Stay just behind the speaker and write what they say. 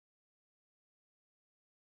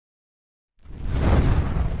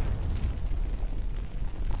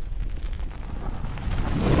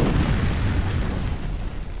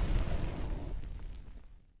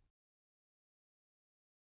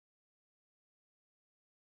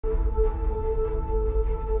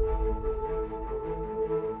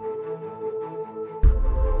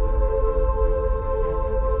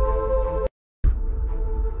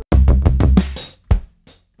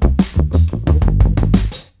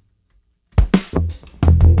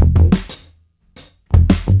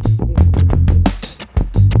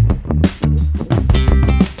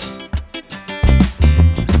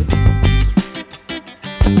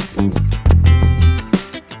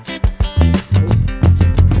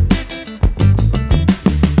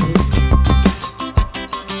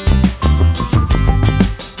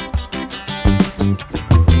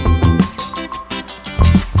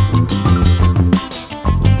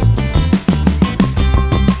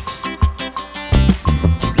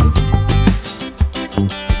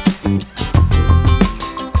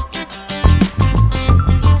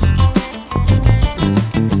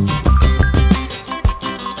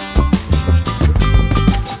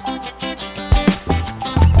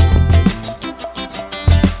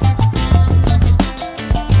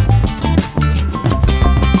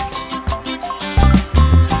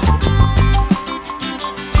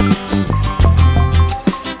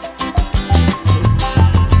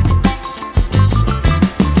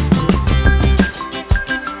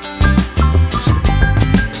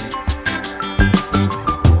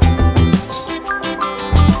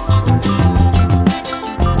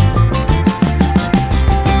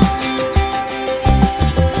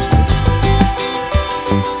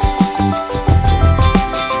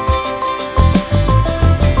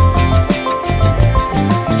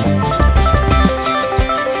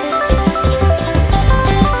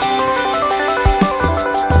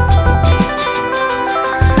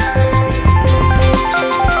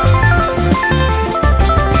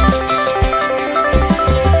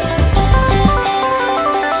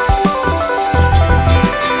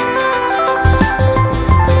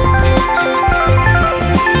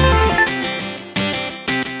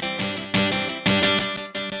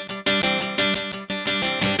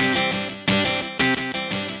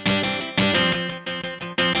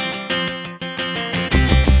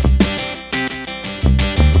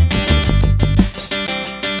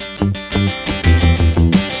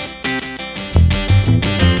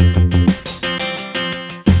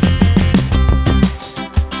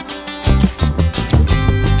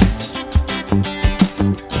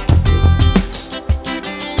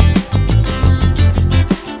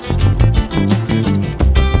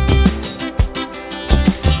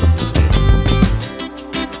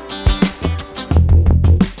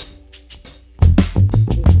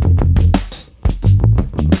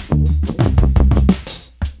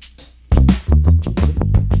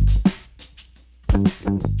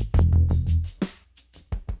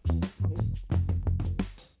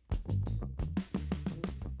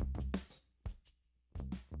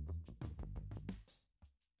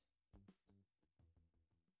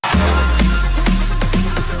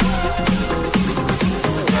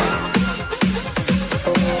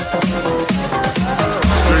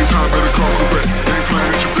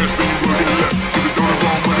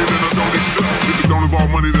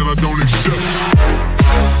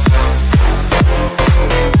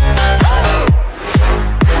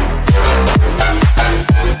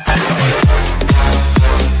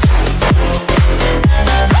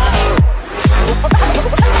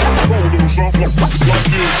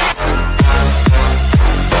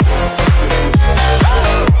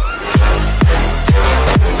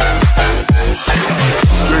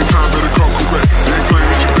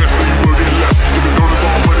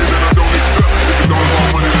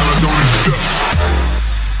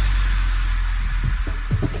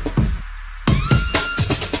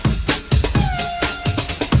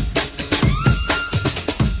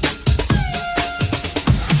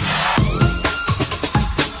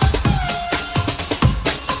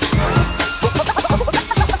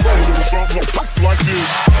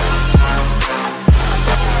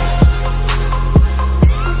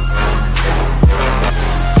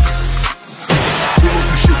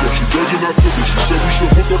then I took it. She said we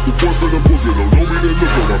should hook up the boyfriend and boogie. Don't know me, then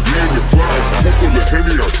look up. I be in the clouds. Pool full of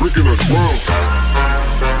Henny, I drink and I drown.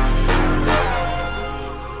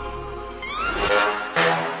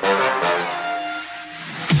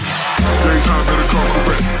 Daytime better come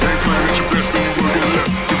correct. Ain't playing at your best, then you will get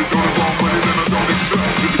left. If it don't involve money, then I don't accept.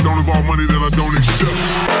 If it don't involve money, then I don't accept.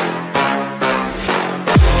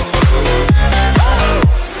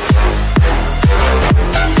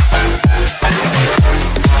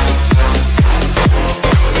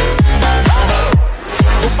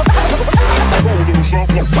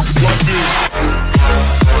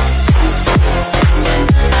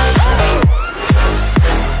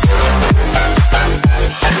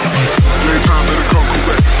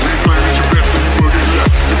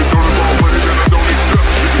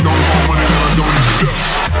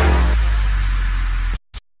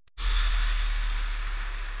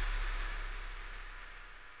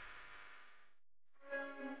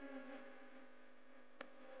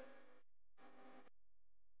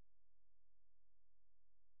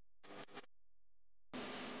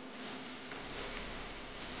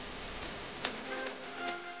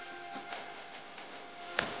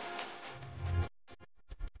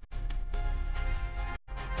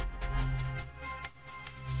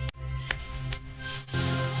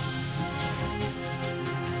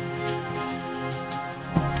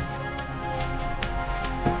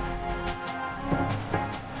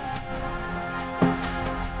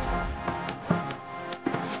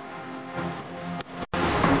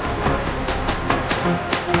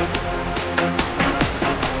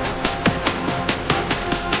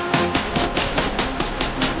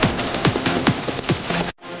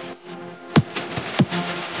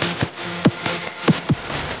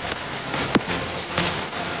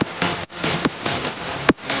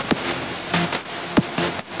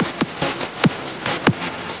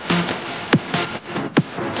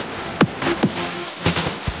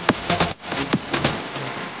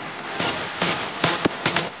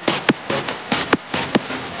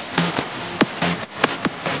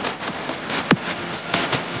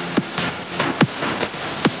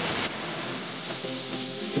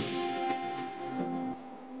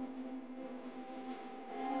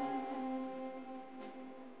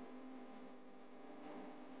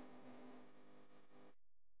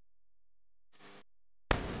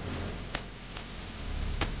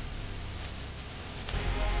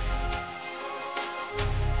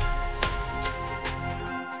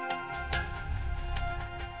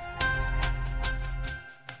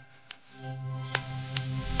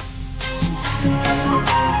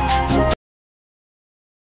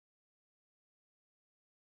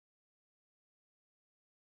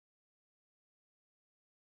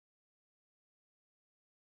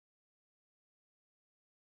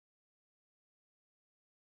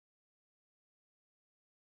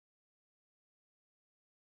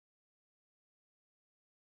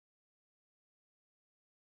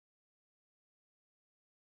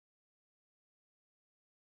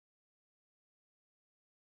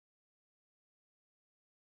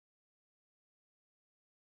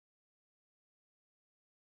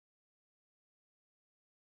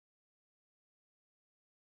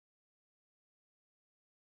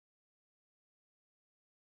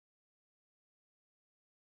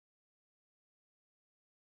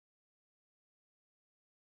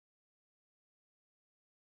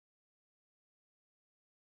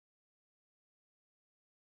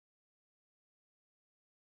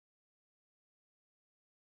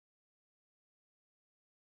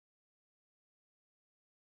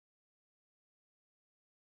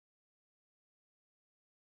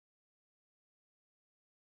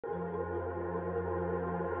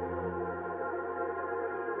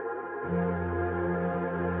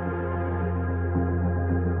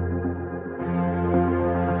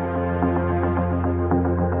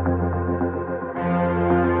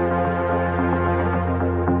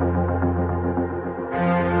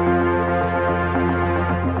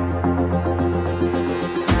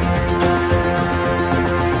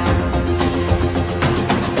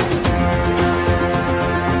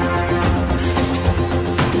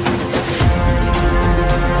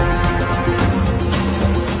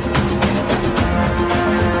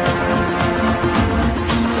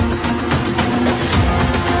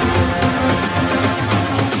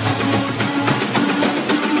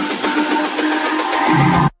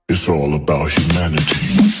 It's all about humanity.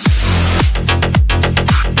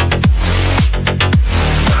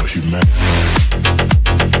 About humanity.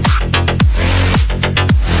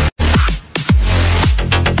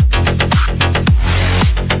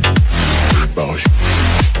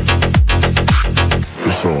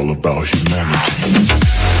 It's all about humanity.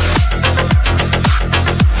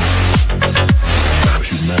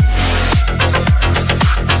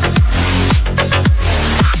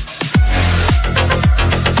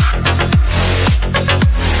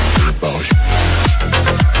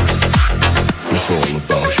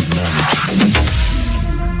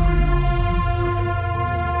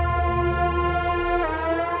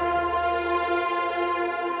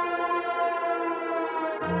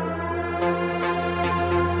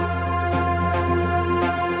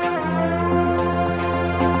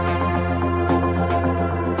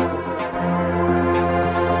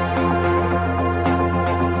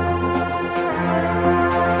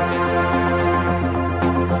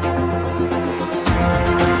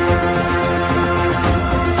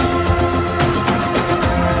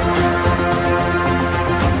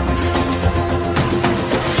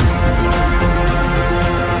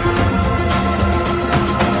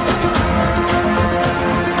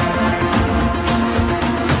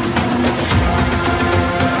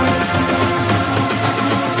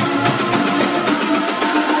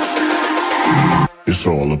 It's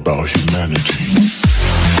all about humanity.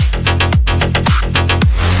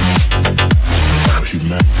 About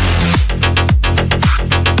humanity.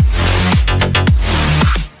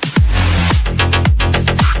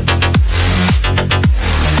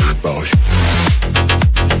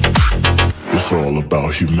 It's all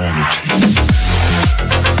about humanity.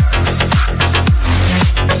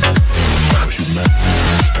 About humanity.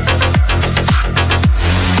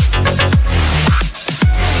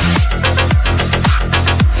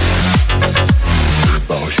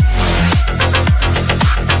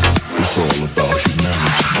 It's all about humanity.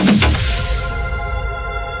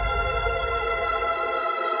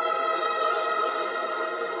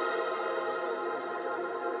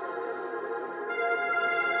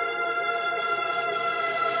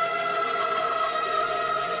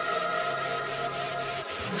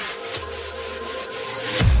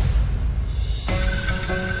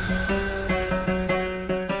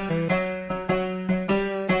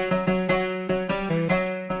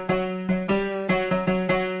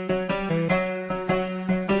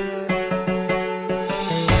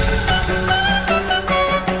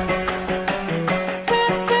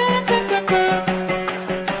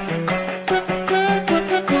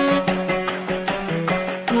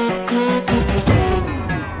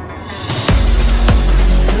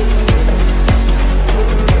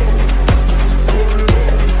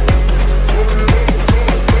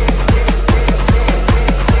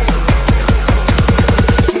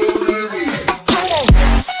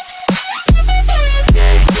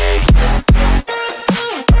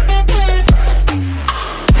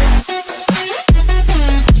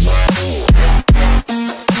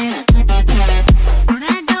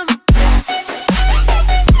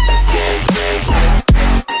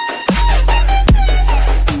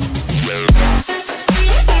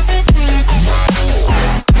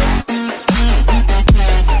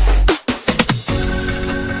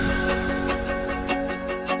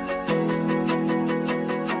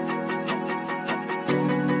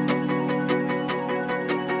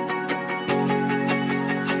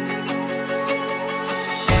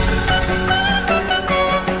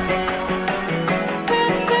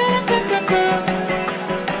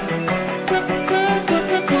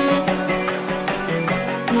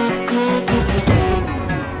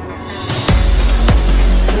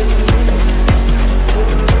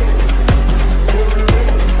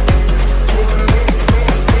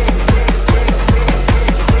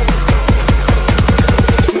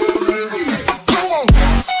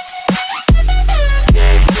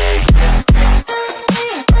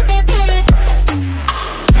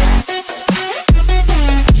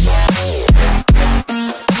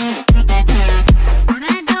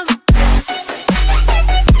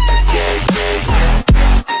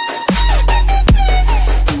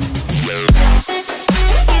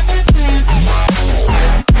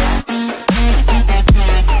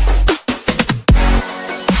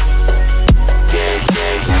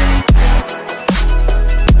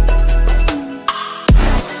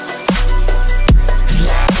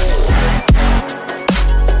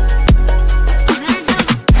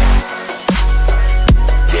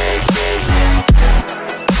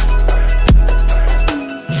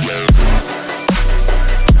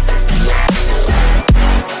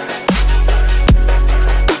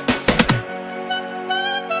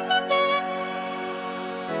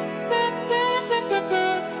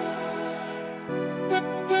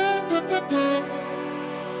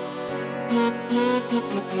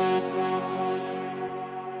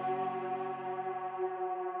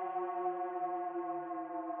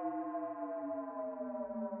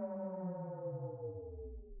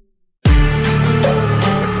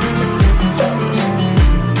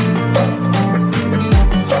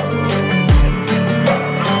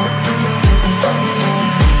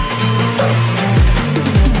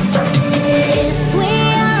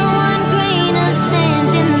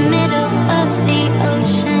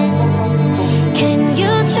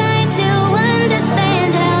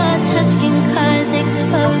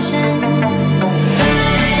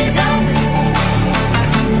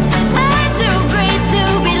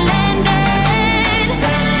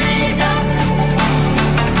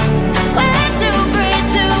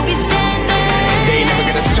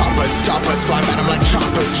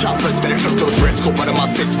 Choppers, better cook those risks. Cool, but in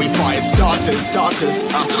my fists we fire starters.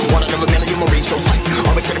 One out of a million will reach those heights.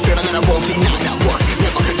 Always had a feeling that I won't deny that work.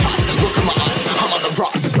 Never could toss. Look in my eyes, I'm on the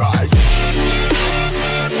rocks, guys.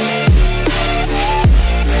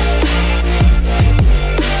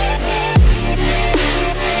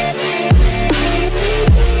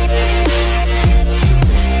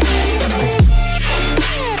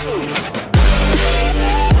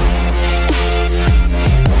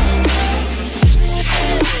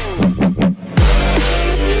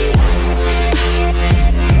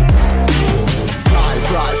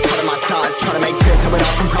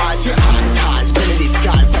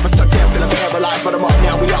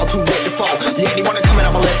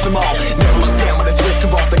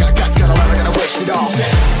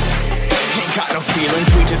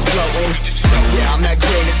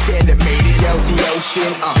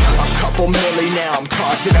 motion. A couple milli now, I'm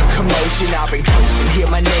causing a commotion. I've been coasting, hear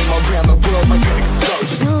my name around the world like an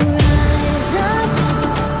explosion. So rise up,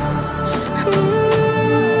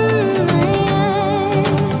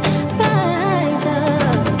 rise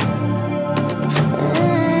up.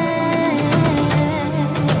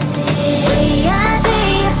 We are the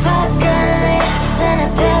apocalypse, and a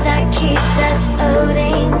path that keeps us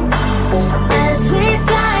floating. As we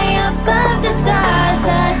fly above the stars,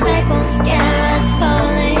 the light won't scare us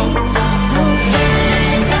falling. So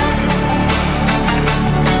rise up.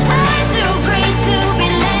 I'm too great to be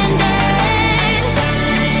landed.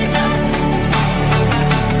 Rise up.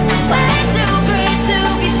 Way too great to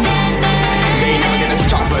be standing. They ain't never gonna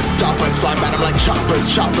stop us. Fly by them like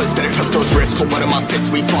choppers. Better cut those risks. Hold one of my fists,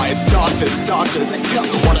 we fire starters. Let's go.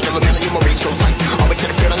 One out of a million will reach those heights. Always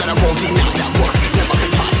had a feeling that I won't deny that work. Never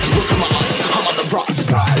could toss. Look at my eyes, I'm on the rocks.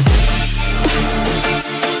 Rise.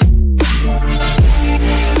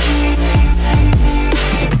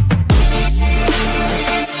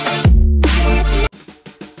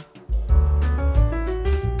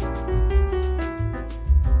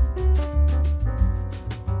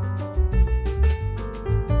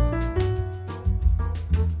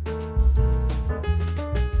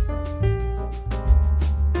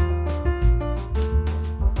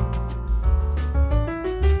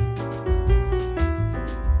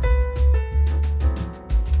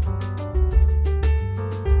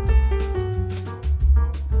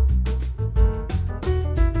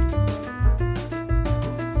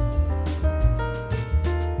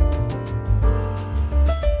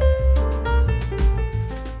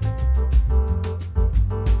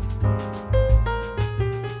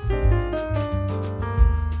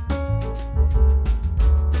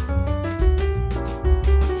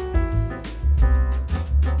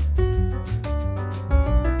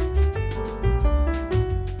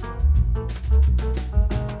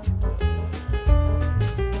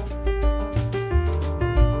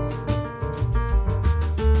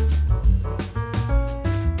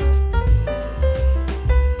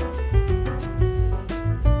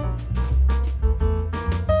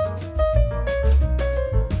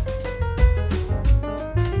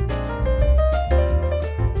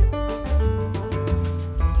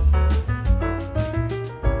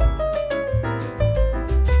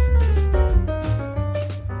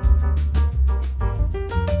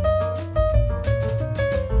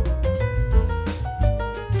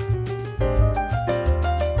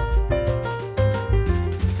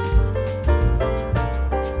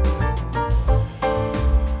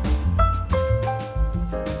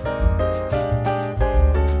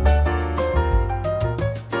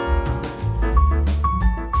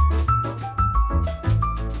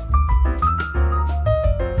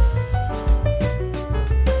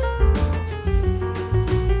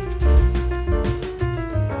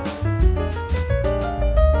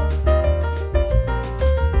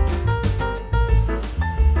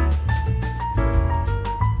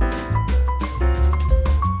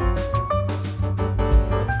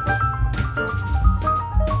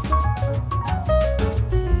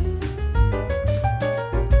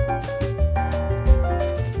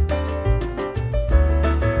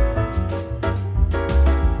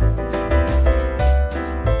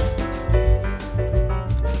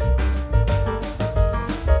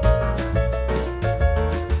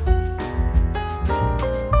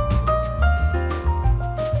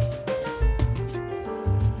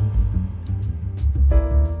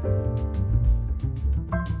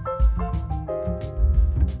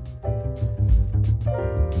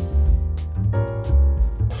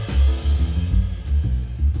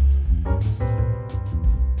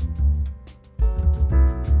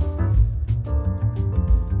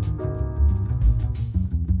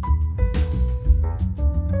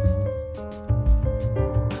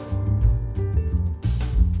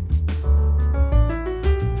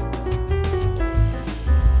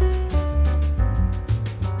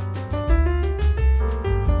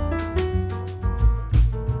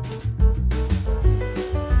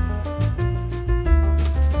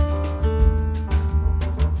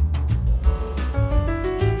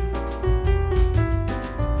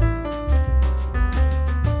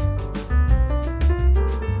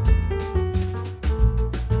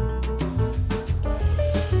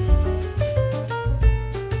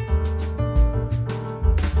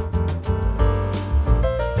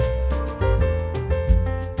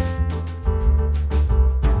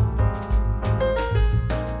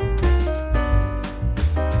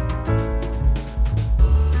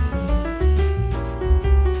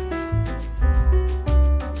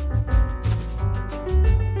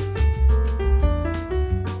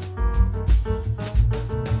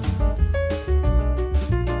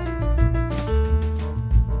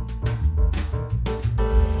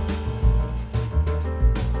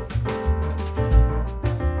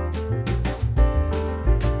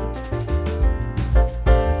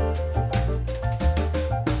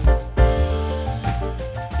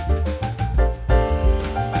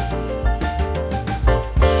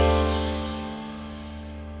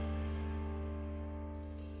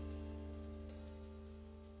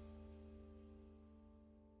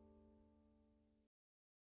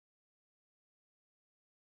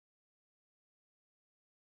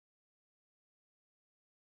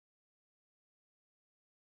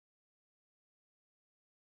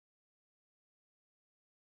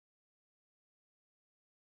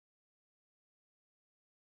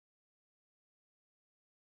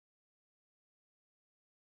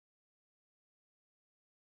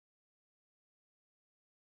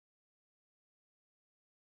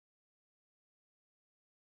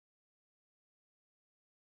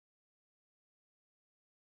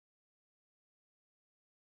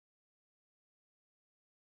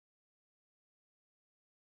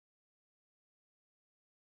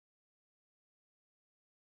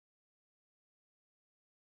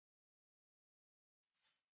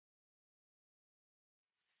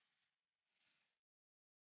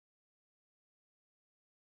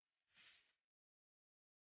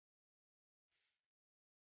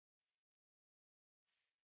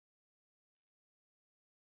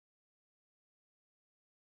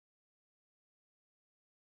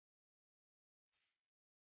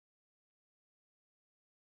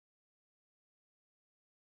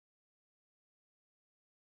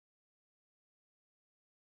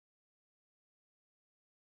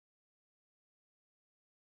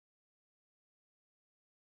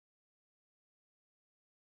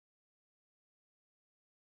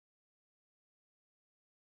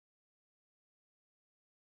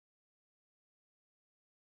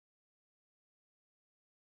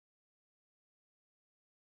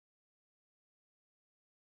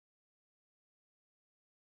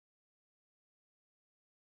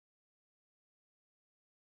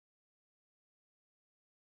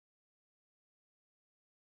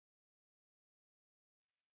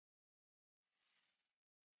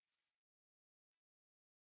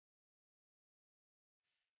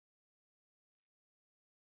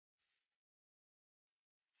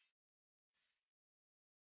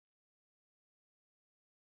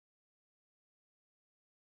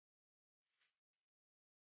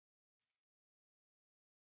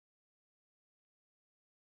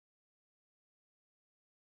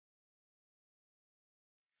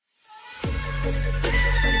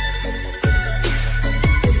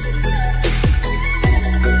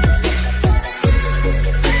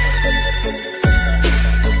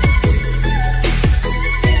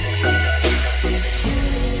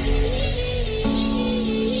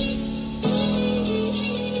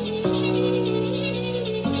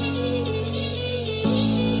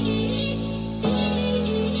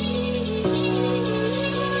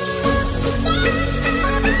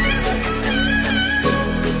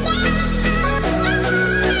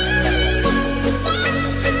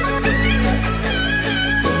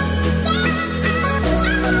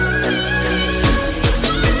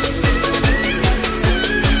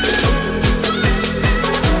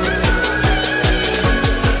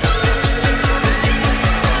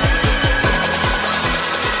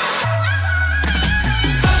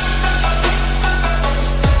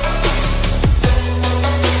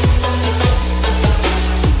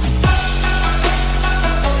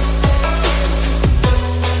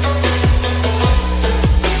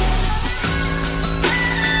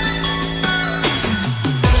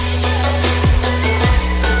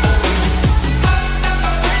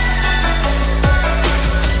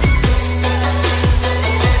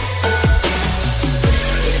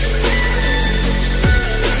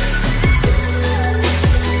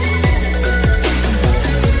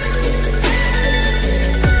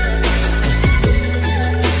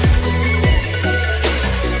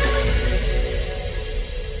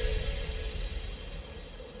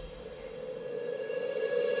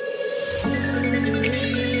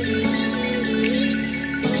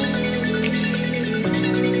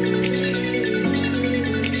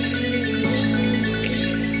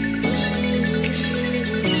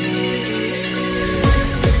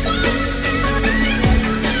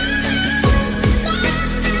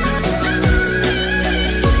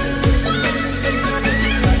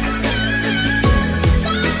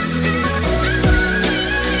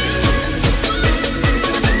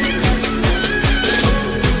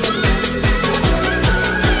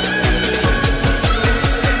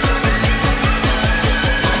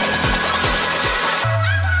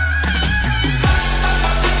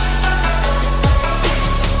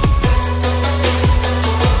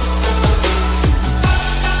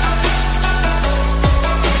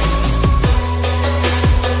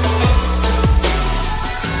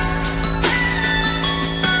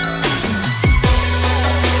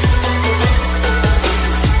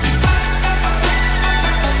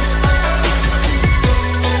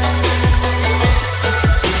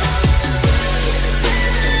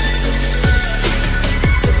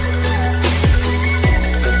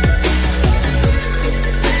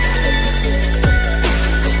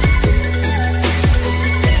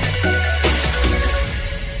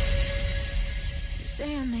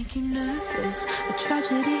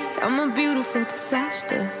 beautiful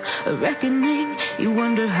disaster, a reckoning. You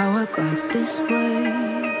wonder how I got this way.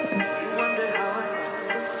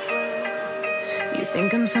 You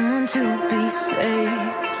think I'm someone to be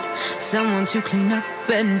saved, someone to clean up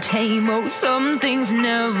and tame. Oh, some things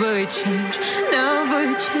never change,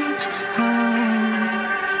 never change. Oh.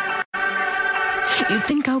 You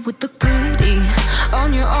think I would look pretty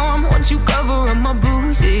on your arm once you cover up my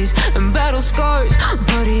bruises and battle scars,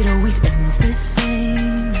 but it always ends the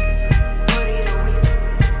same.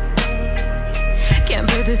 Can't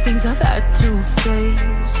bear the things I've had to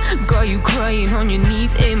face, got you crying on your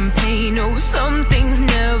knees in pain. Oh, some things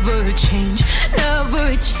never change,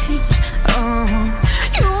 never change. Oh,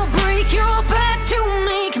 you'll break your back to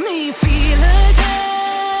make me feel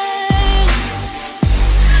again,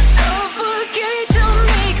 suffocate to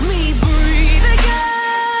make me breathe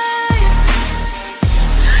again,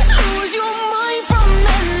 lose your mind from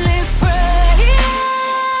endless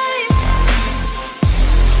pain.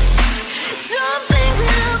 Some things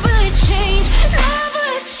never change, never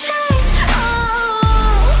change. Oh,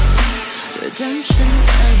 redemption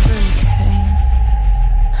never came.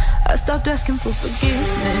 I stopped asking for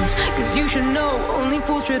forgiveness, cause you should know only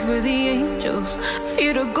fools tread with the angels.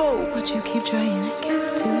 Fear to go, but you keep trying to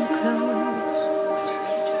get too close.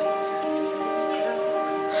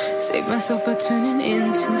 Save myself by turning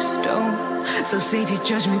into stone. So save your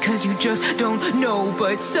judgment, cause you just don't know.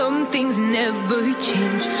 But some things never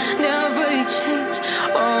change, never change.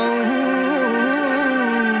 Oh,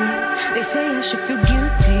 they say I should feel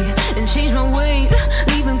guilty and change my ways,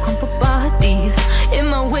 leaving crumpled bodies in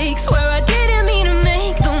my wake. Swear I didn't mean to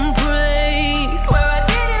make them break, swear I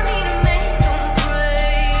didn't mean to make them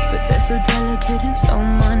break. But they're so delicate and so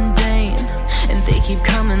mundane, and they keep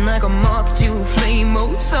coming like a moth to a flame.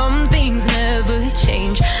 Oh, some things never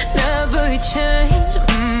change, never change.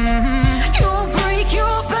 You'll break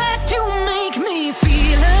your back to make me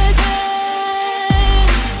feel again,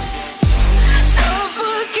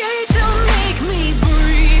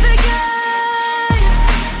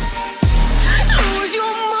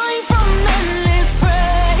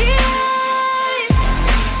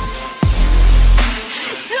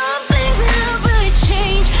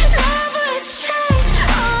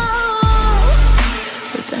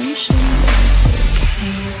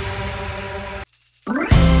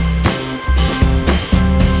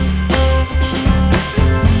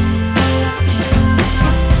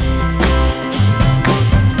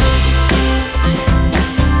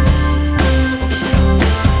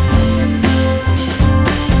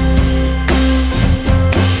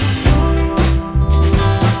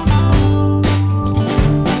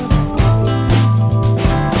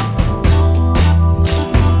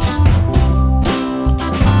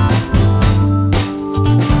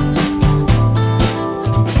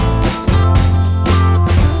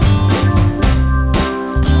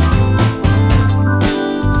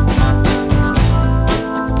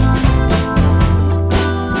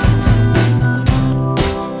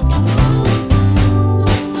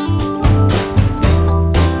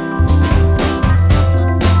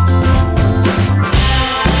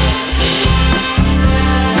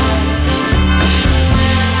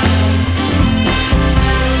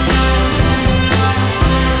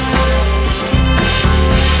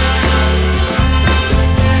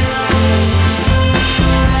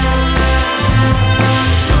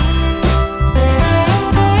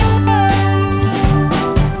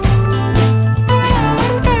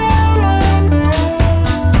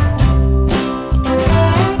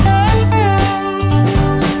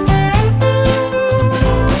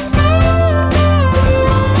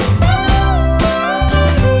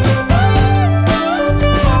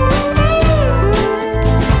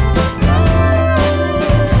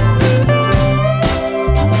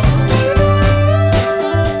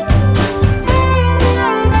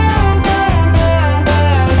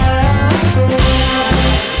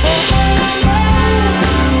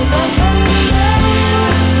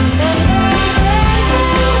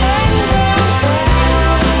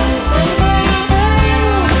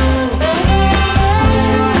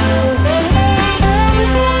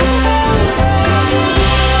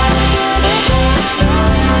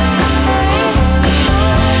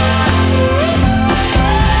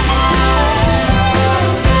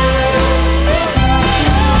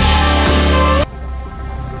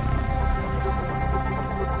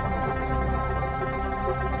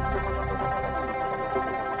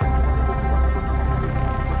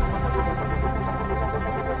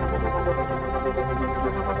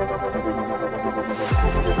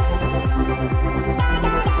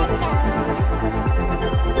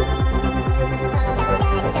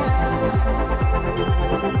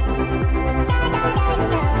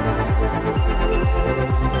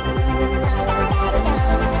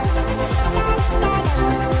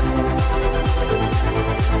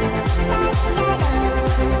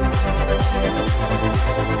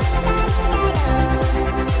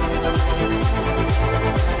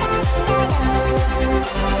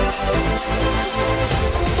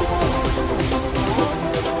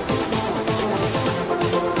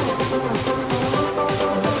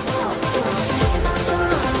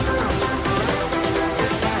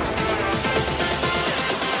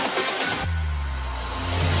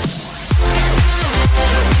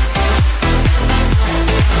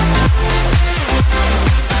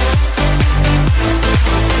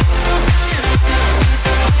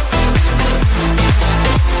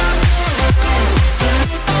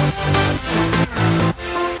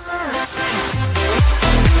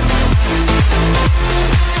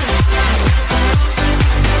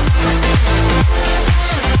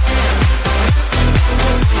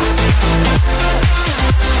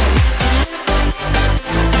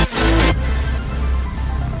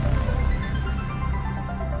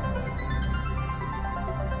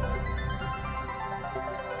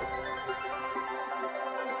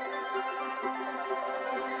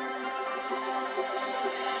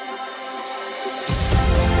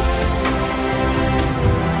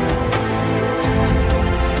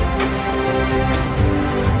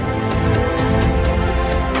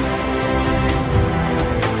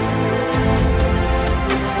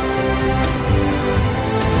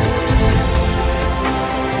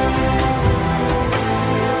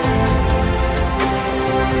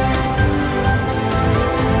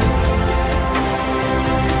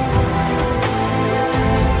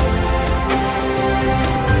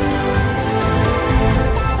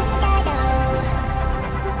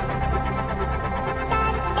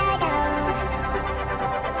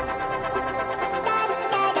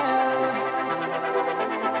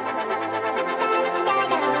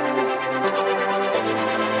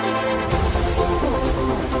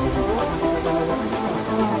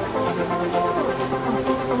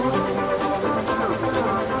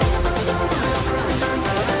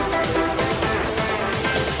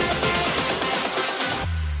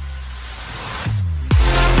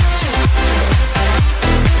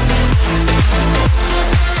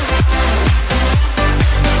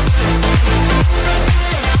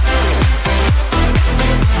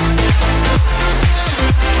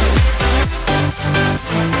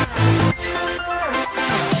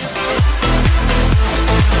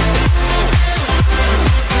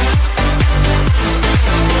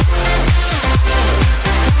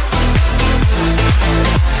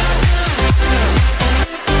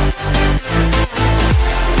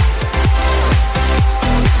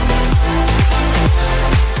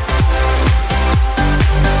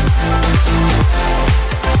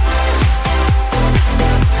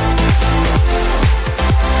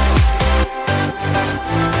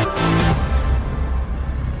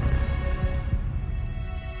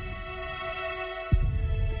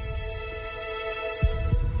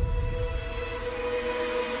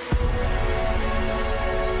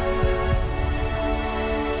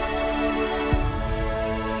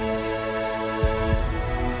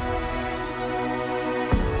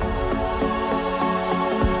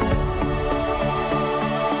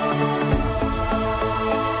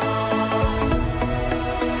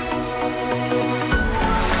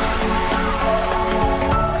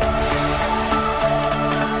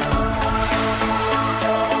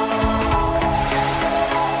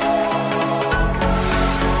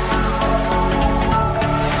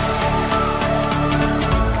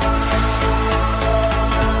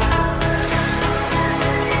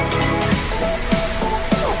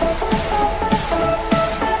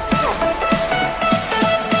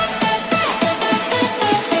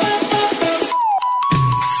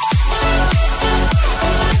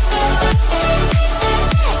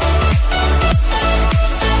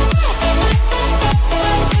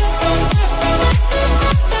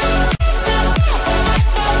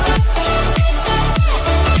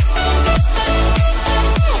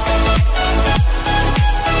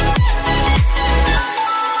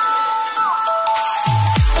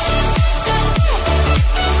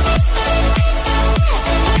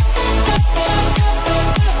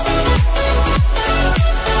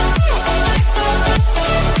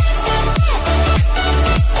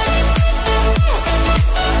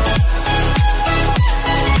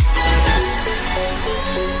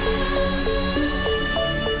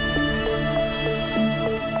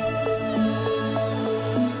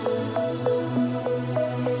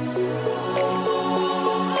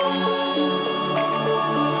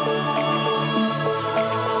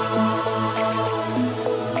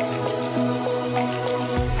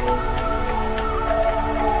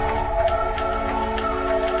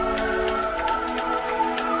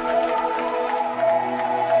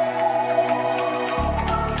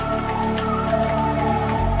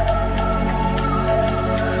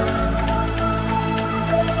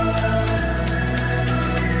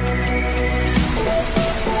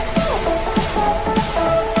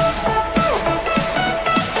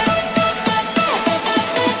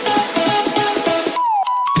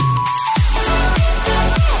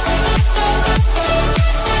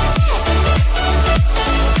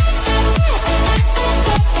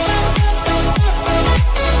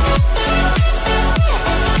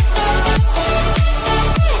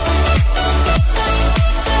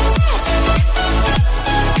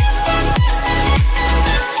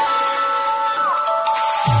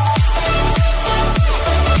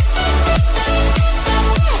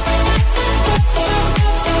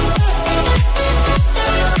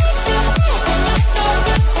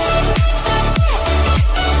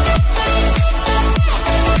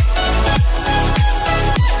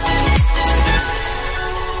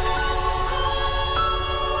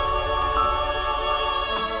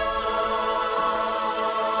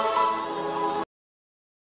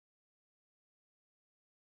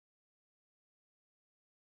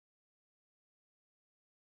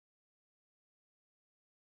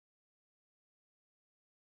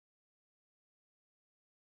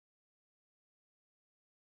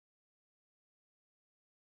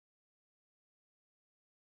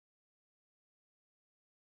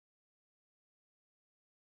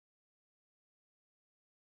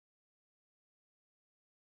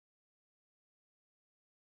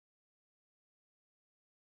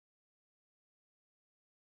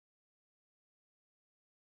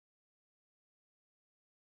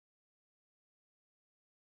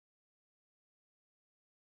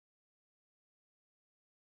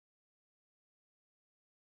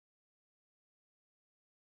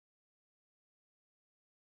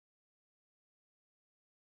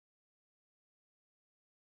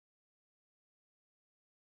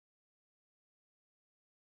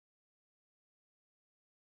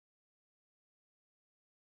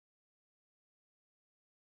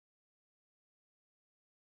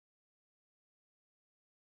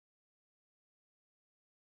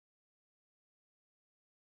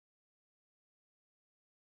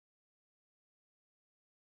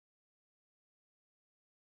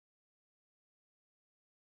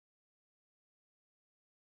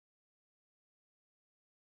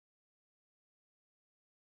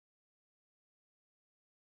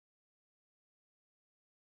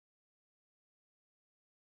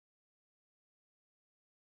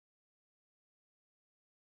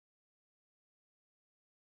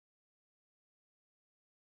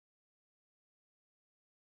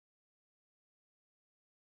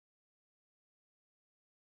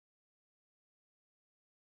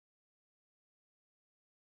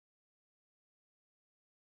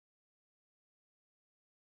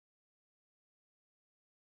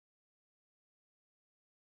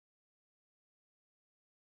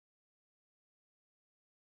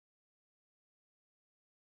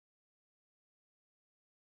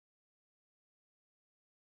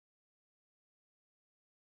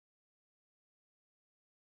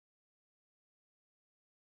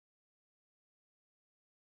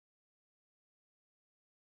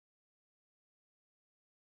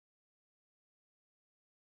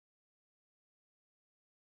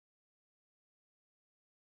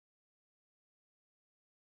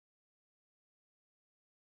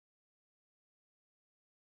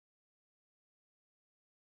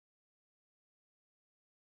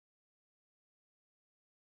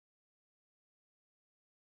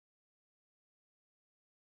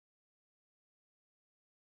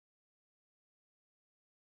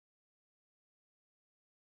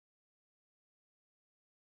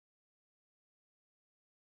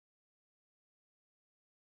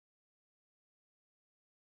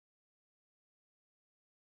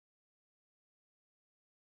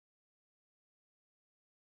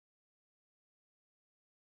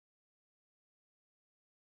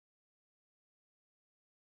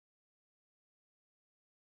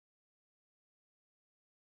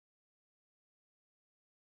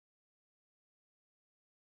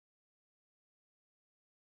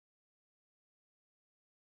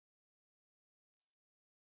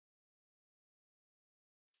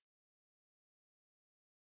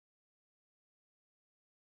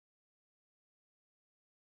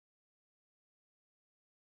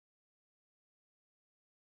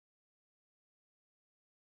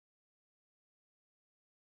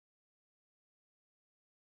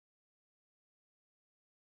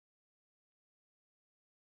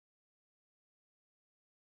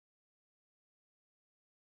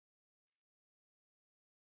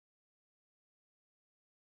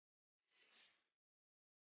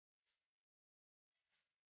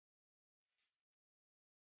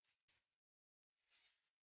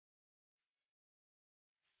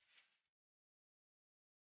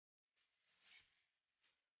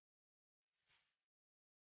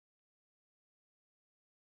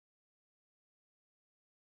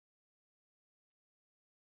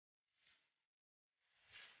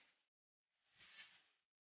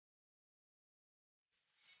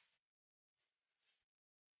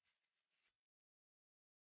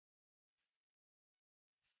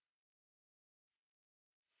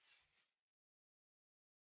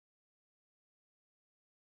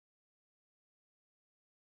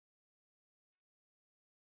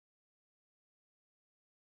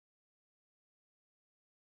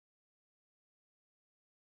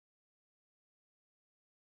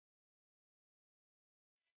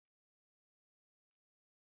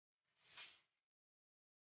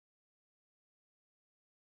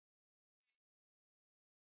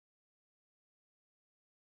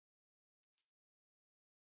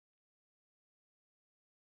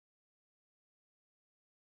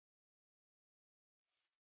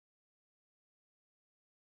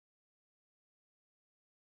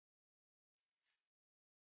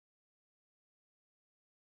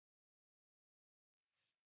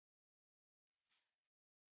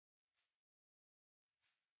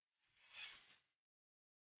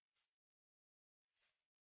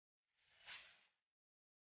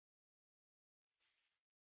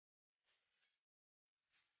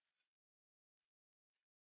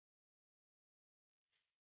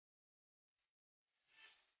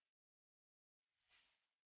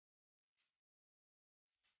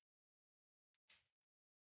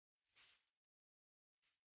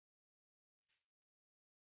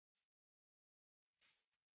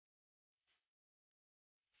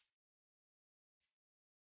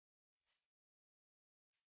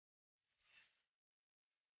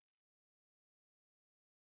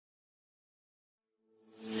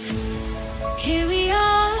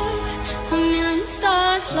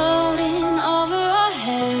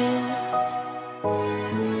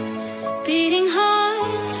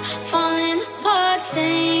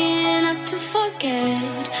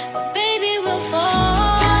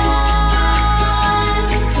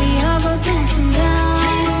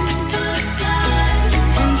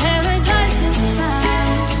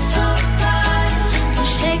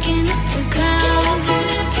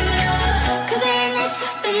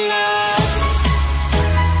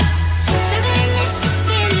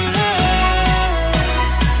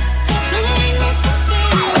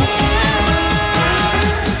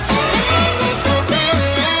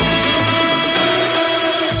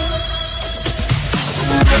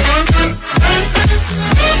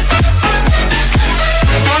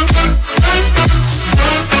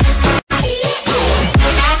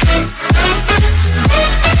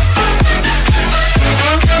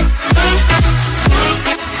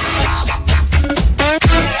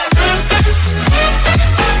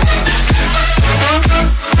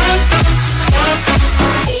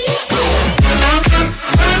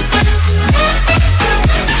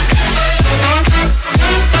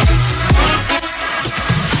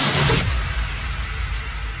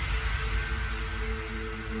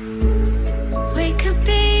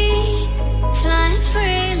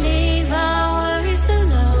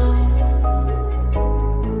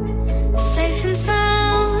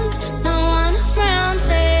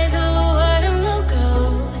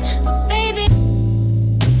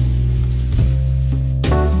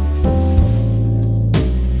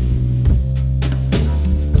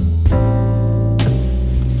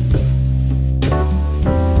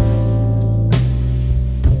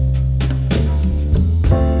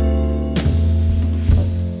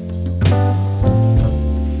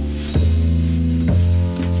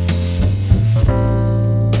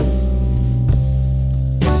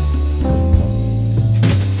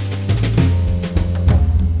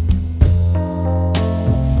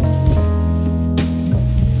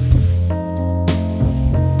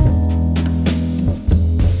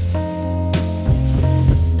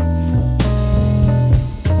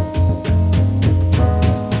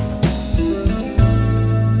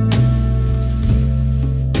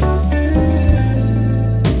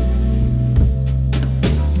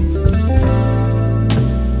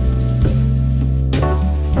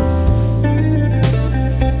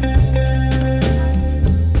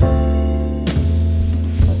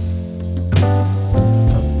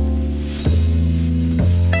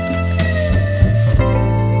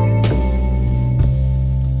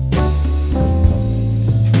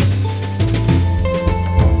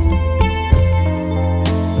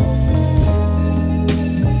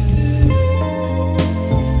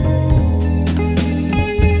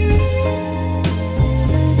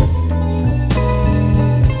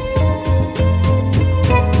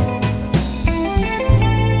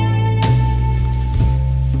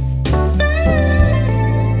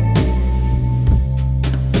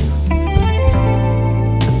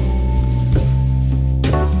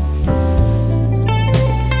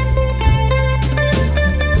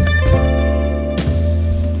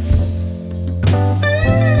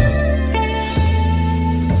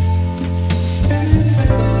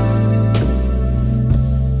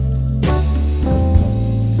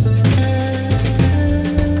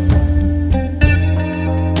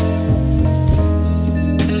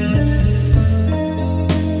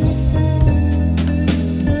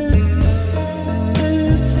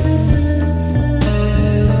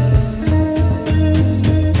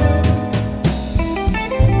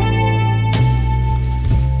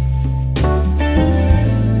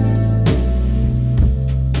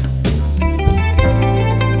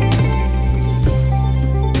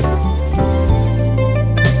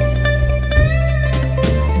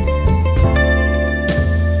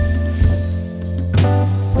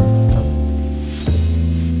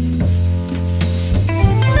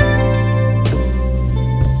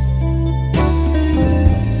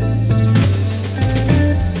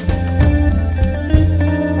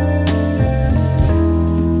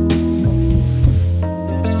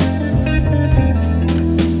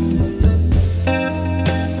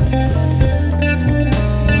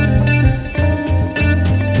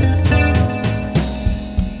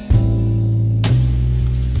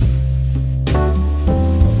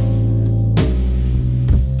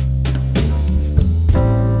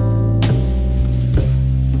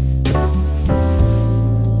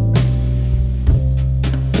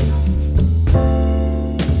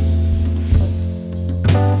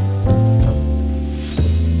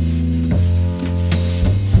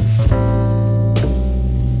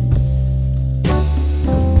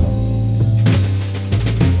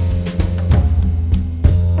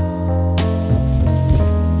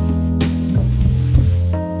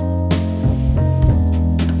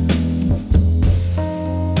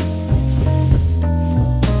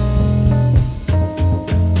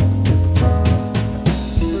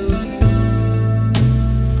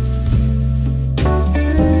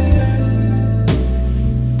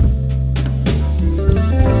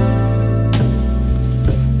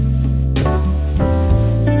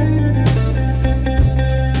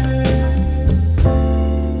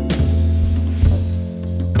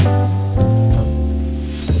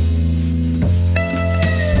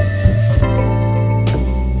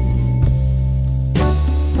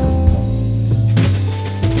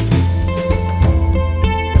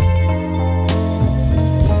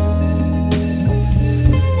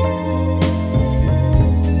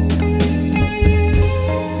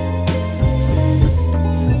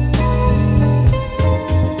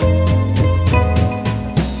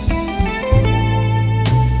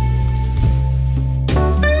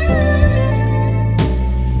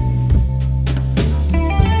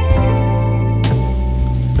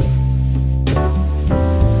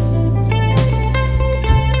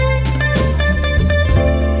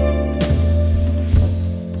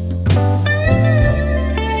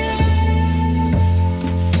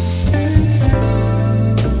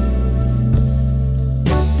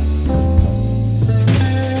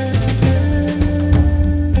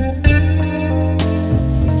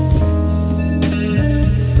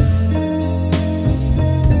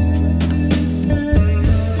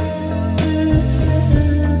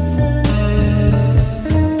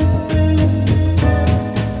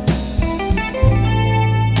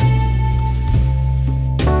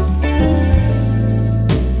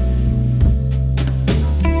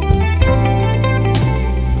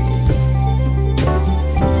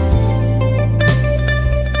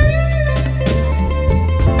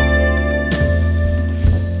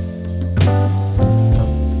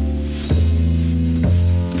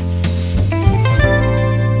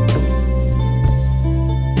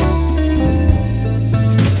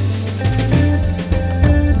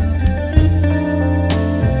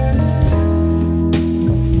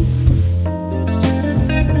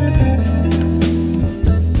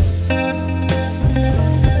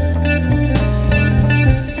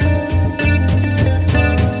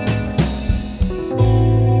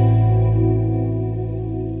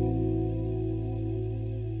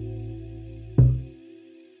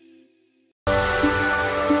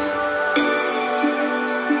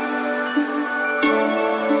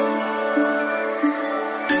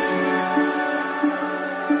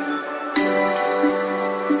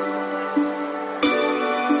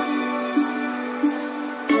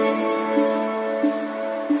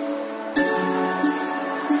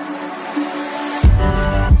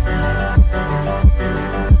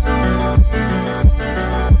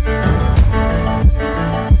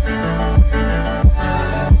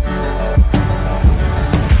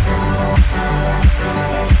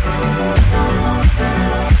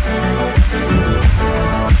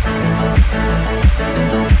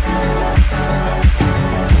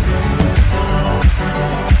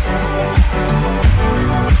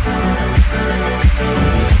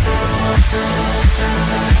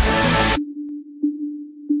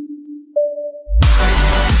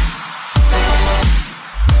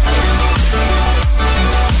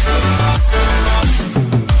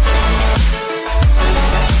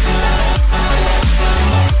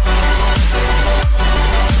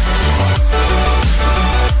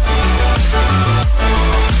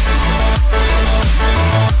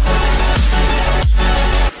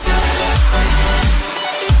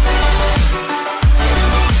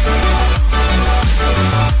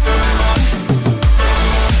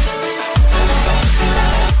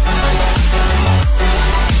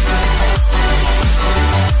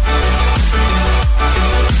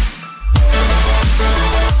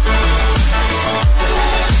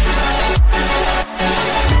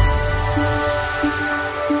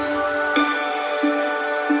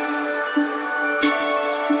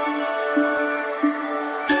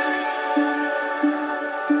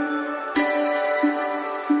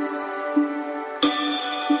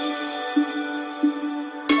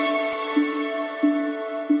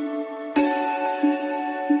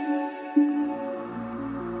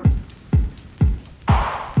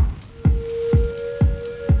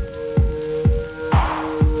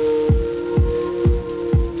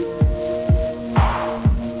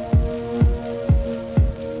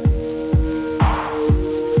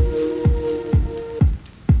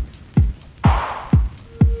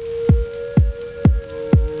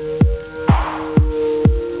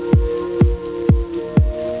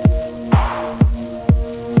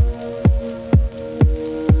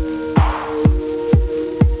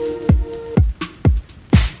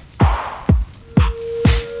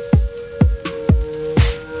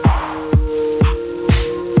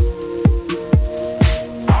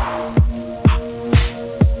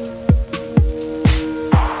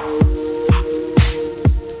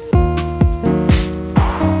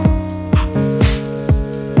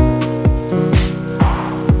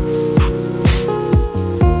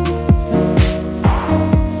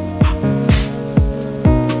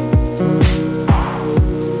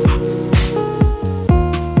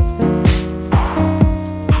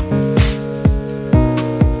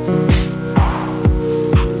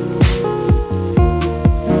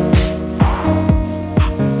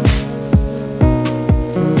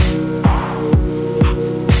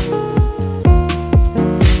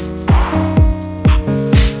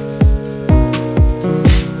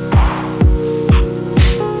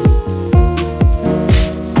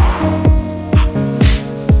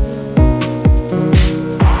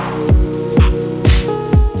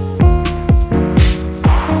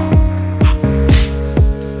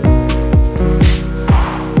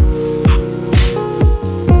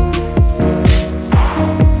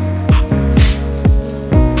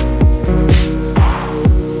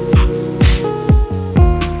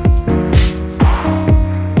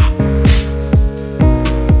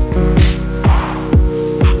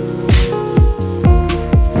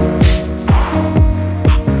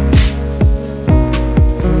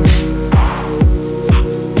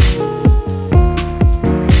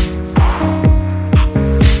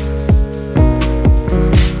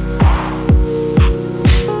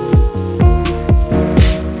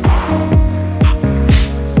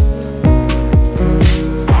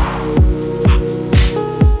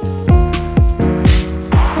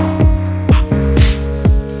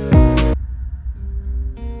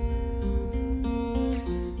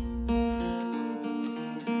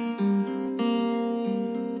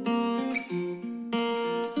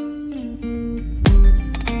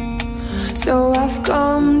 So I've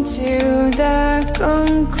come to the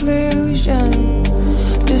conclusion,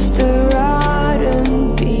 just a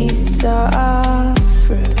rotten piece of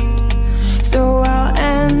fruit. So I'll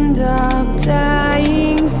end up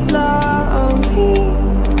dying slowly,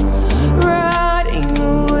 rotting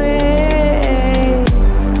away.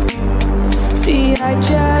 See, I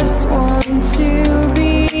just want to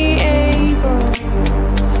be able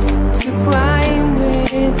to climb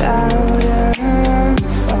without a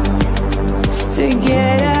fall, to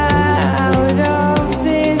get out of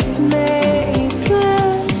this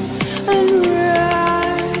mazeland and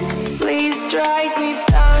run. Please strike me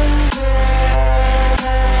thunder,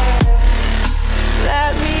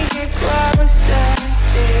 let me get closer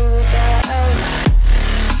to the light.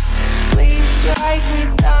 Please strike me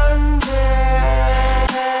thunder,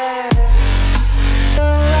 so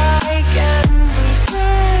I can be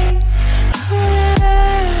free.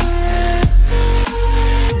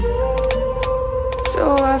 So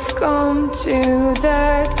I've come to the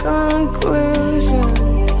conclusion,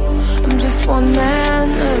 I'm just one man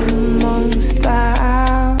amongst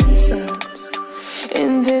thousands.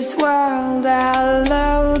 In this world I'll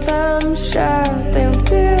load them, sure they'll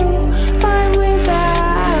do fine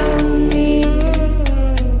without me.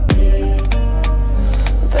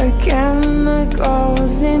 The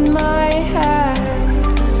chemicals in my head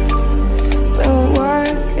don't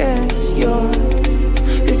work as yours,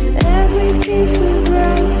 'cause every piece of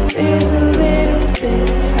road is a little bit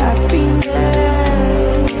of happiness.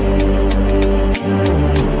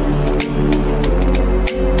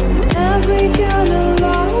 Every kind of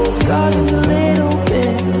load causes a little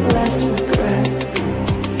bit less regret.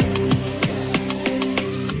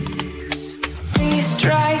 Please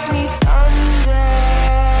strike me thunder,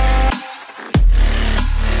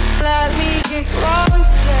 let me get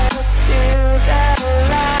closer to the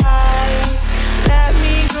light. Let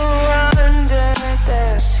me go under the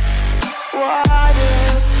water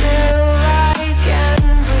till I can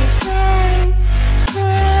breathe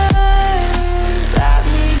again. Let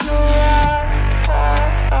me go up,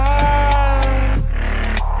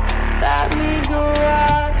 let me go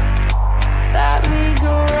up, let me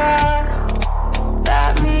go up,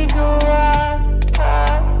 let me go up,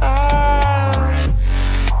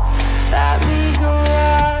 let me go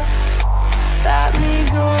up, let me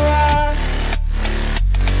go up.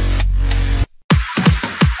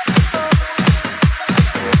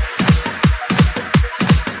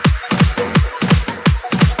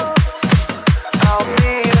 I'll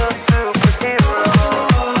be a superhero.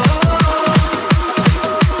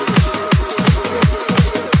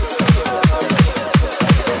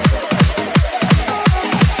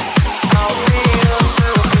 I'll be a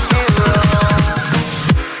superhero.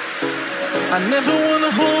 I never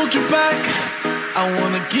wanna hold you back. I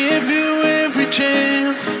wanna give you every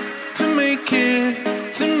chance to make it,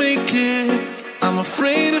 to make it. I'm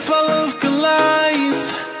afraid if our love collides,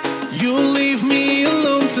 you'll leave me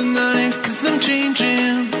alone tonight. 'Cause I'm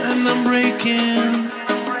changing and I'm breaking.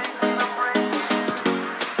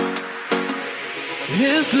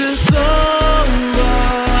 Is this over?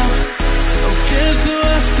 I'm scared to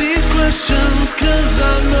ask these questions, 'cause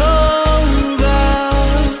I know that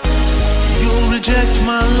you'll reject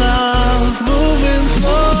my love. Moving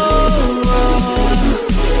slower,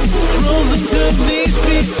 frozen to these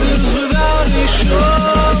pieces without a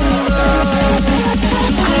shoulder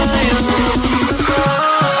to cry on.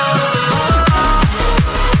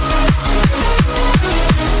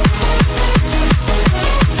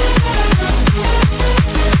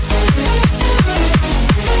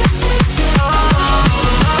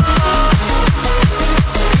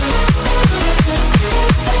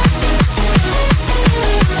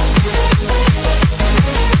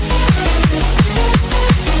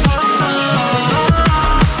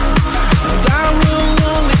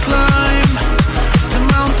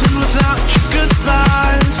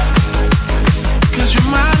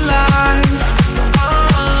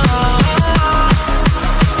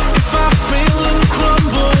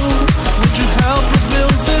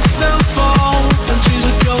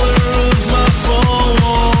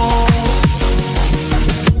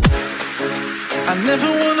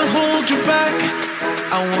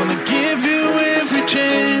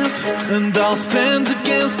 And I'll stand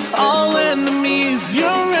against all enemies,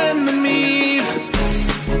 your enemies.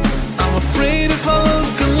 I'm afraid if our love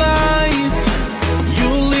collides,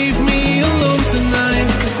 you'll leave me alone tonight.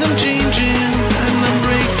 'Cause I'm changing and I'm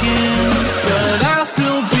breaking, but I'll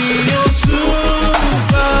still be your superhero.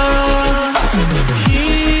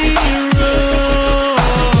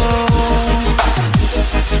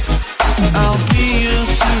 I'll be your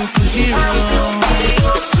superhero.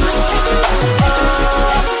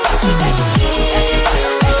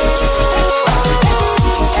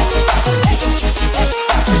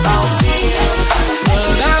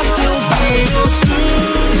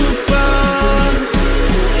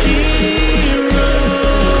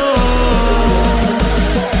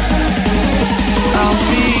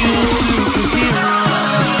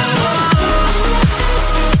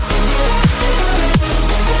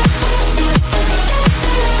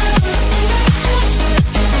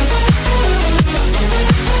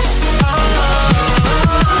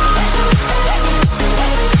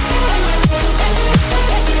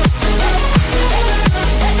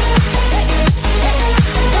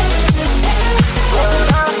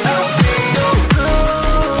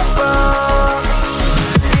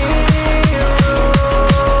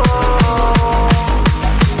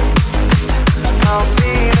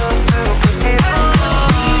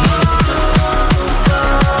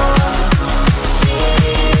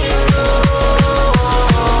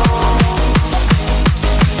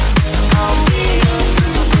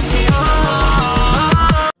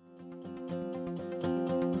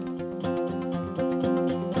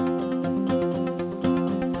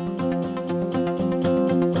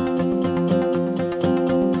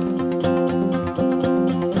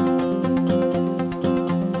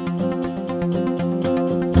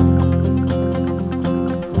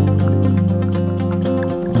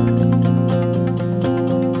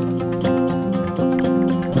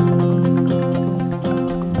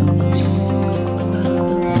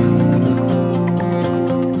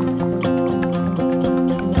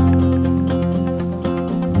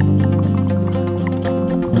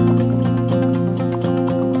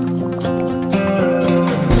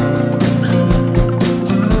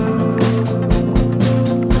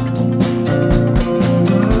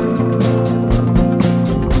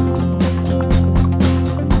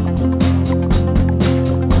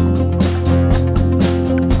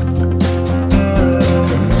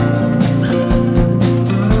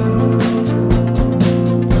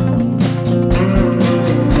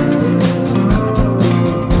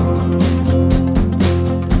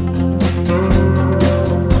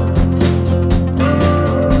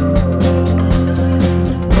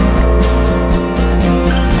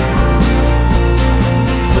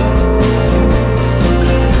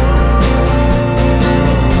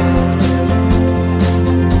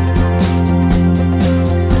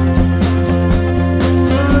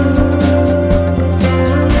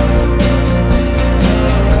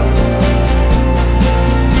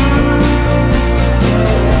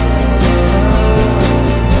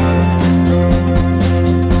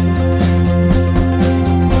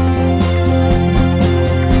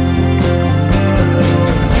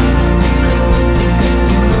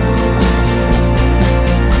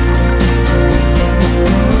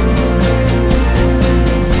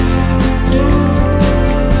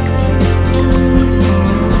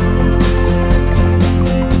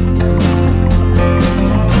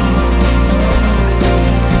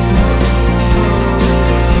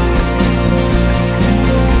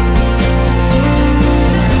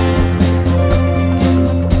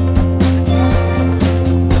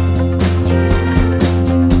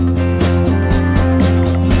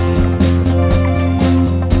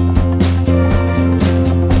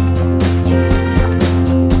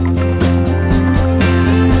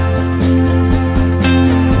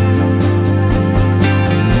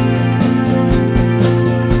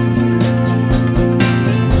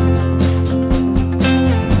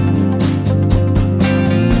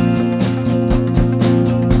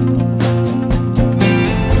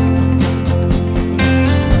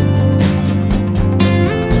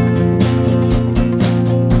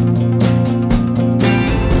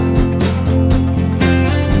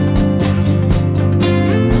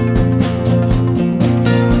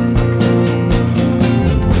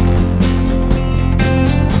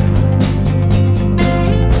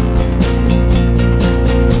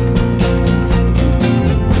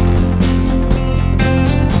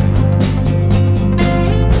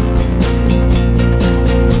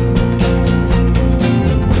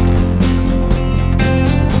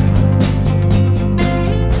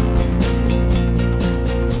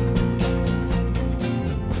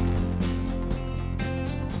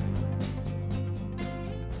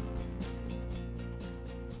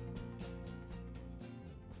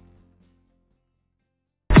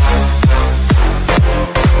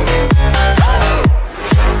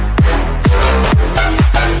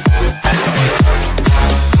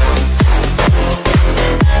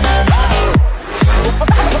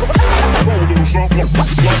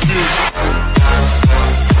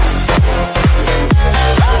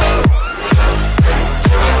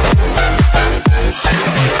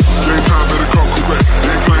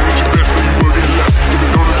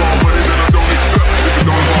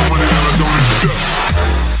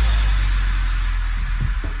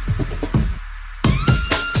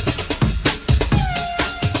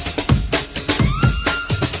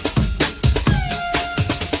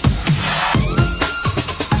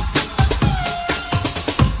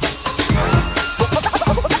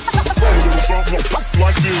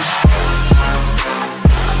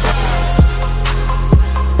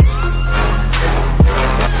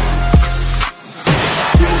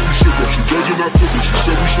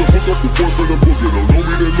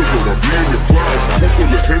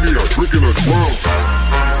 Maya, drinking a drum.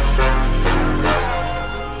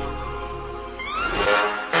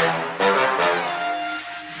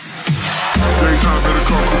 Daytime better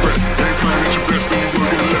come correct. Ain't playing at your best, then you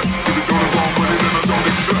will get left. If it don't involve money, then I don't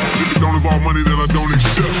accept. If it don't involve money, then I don't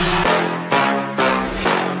accept.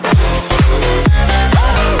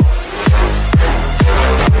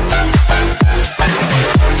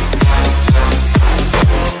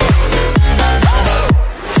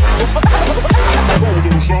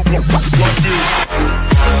 Something like this.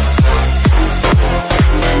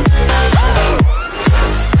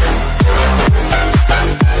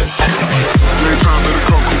 Daytime better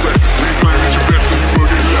come correct. Ain't playing at your best, then you will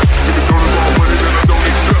get left. If it don't involve money, then I don't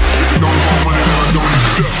accept. If it don't involve money, then I don't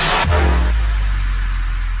accept.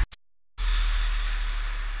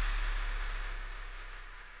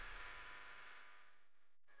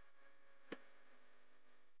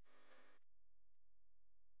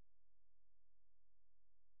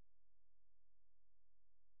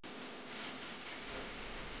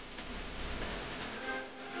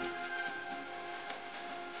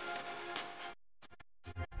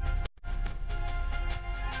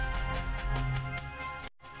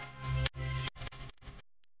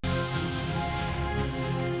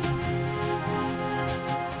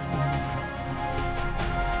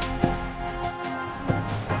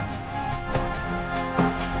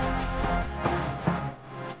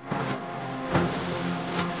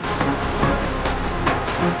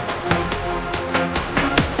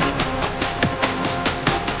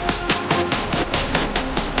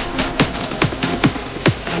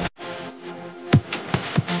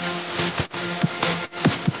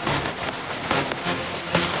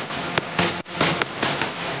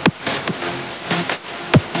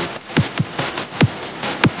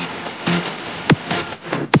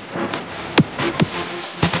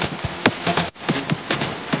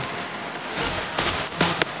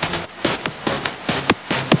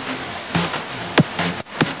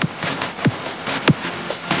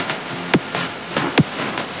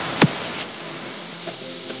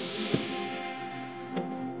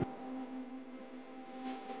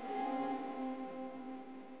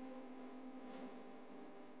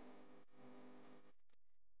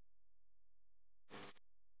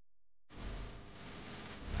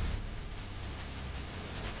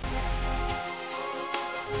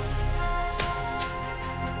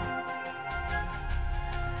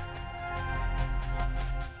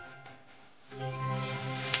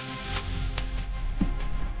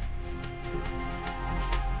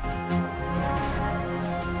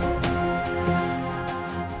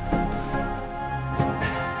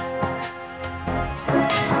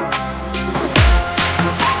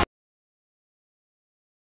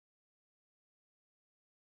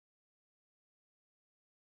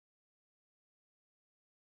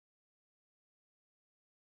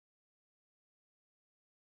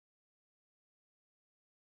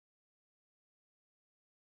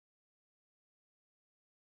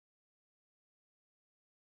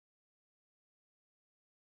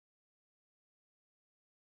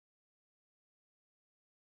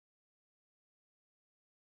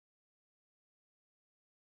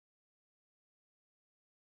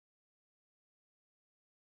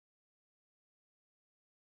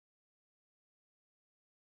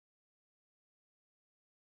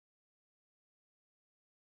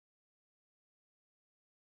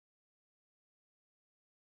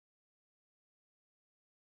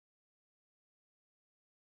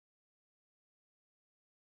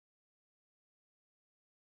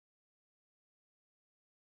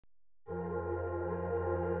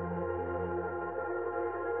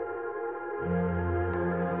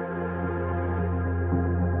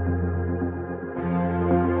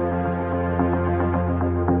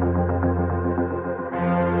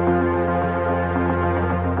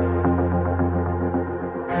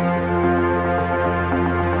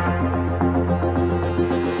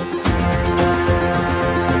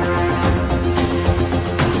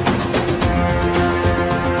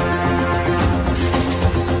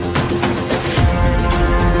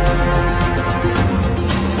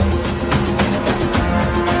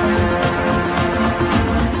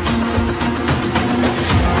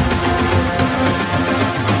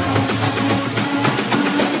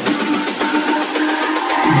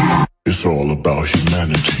 It's all about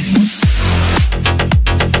humanity.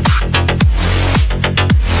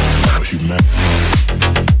 About humanity.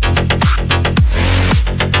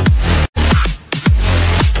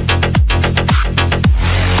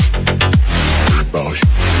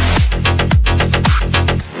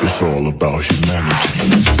 It's all about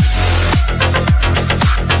humanity.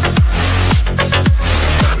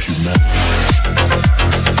 About humanity.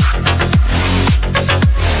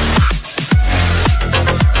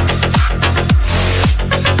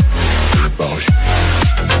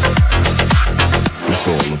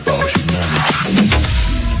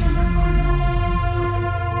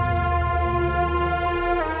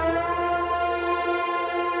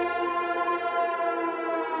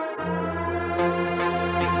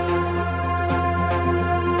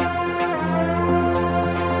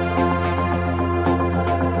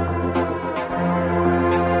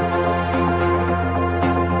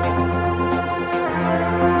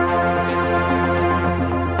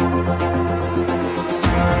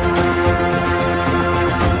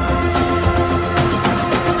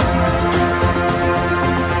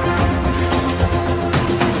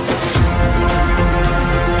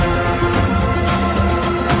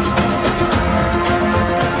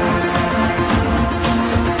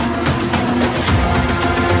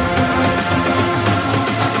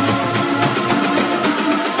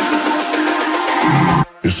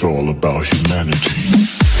 It's all about humanity.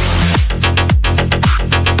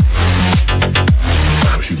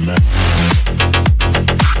 About humanity.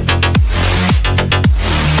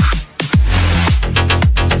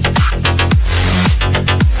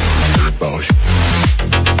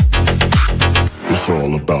 It's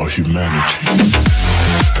all about humanity.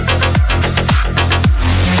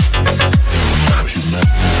 About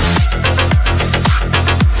humanity.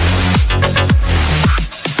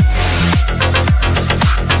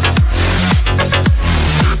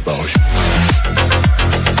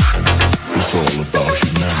 It's all about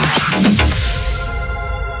humanity.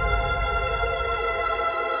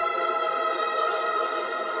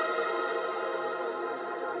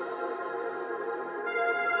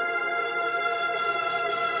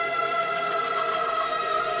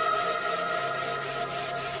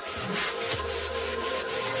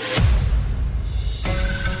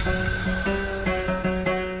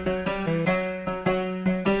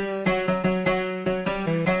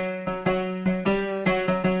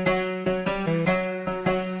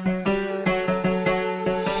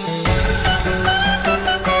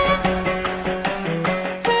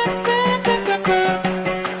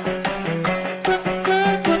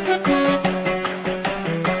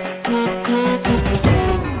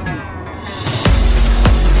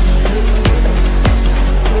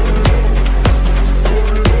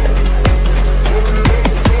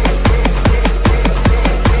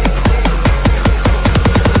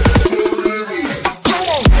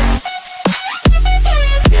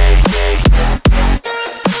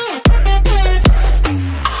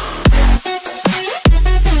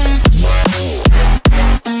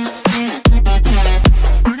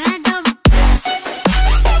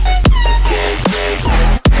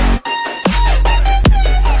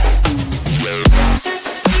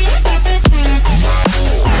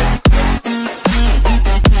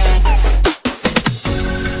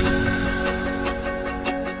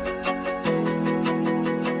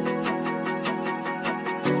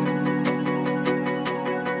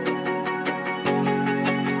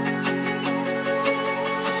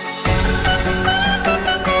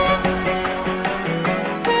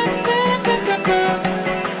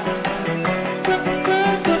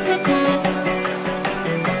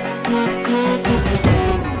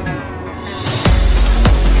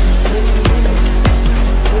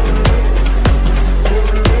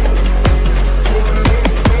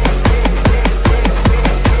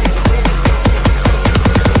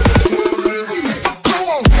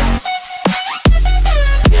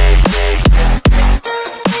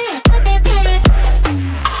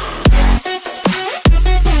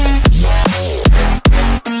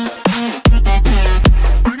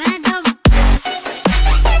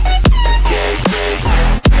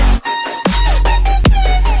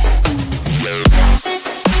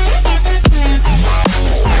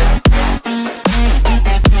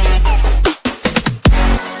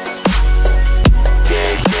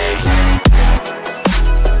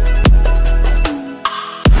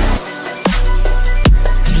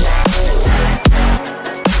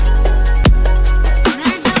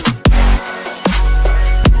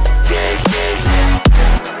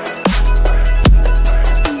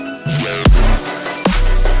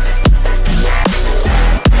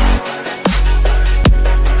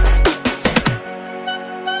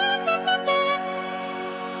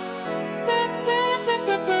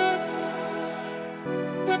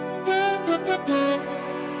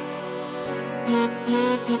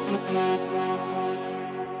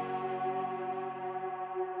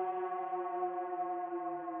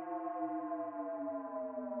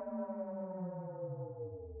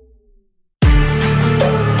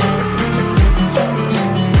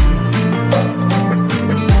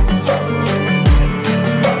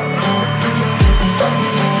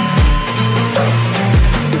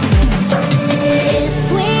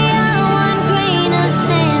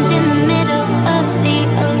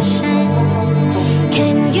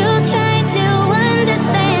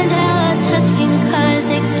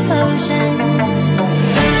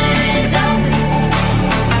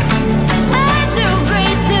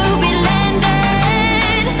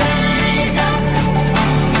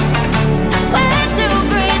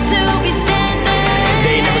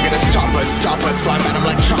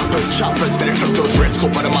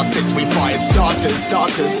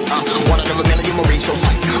 starters. One out of a million will reach those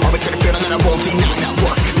heights. Always had a feeling that I won't deny that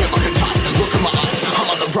work. Never could toss. Look in my eyes, I'm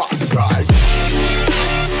on the rocks, guys.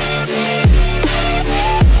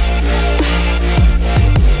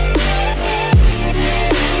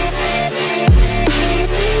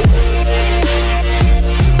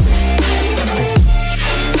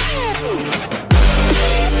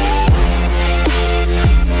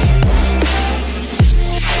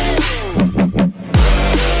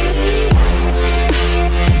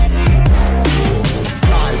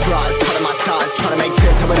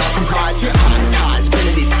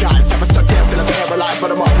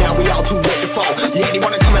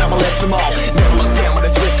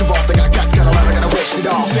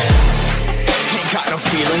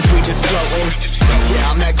 just floating. Yeah,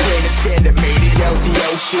 I'm that grain of sand that made it out the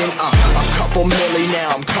ocean. A couple milli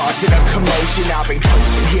now, I'm causing a commotion. I've been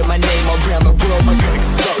coasting, hear my name around the world like an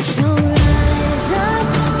explosion. So rise up,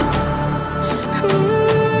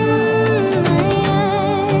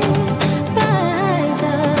 rise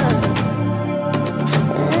up.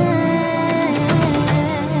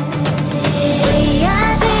 We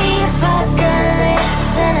are the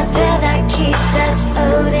apocalypse, and a pill that keeps us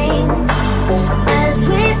floating. As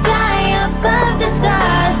we fly above the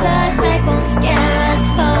stars, the light won't scare us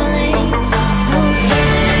falling. So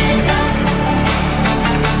rise up.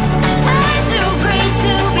 I'm too great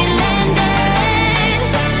to be landed.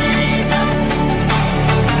 Rise up.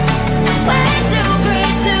 Way too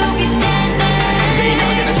great to be standing. They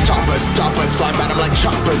never gonna stop us, fly by them like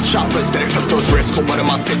choppers. Better cut those risks, cold blood in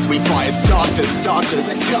my fists, we fire starters.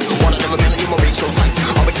 Let's go. One out of a million will reach those heights.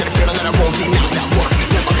 Always had a feeling that I won't deny that work.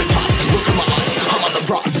 Never could toss. Look in my eyes, I'm on the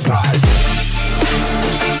rise.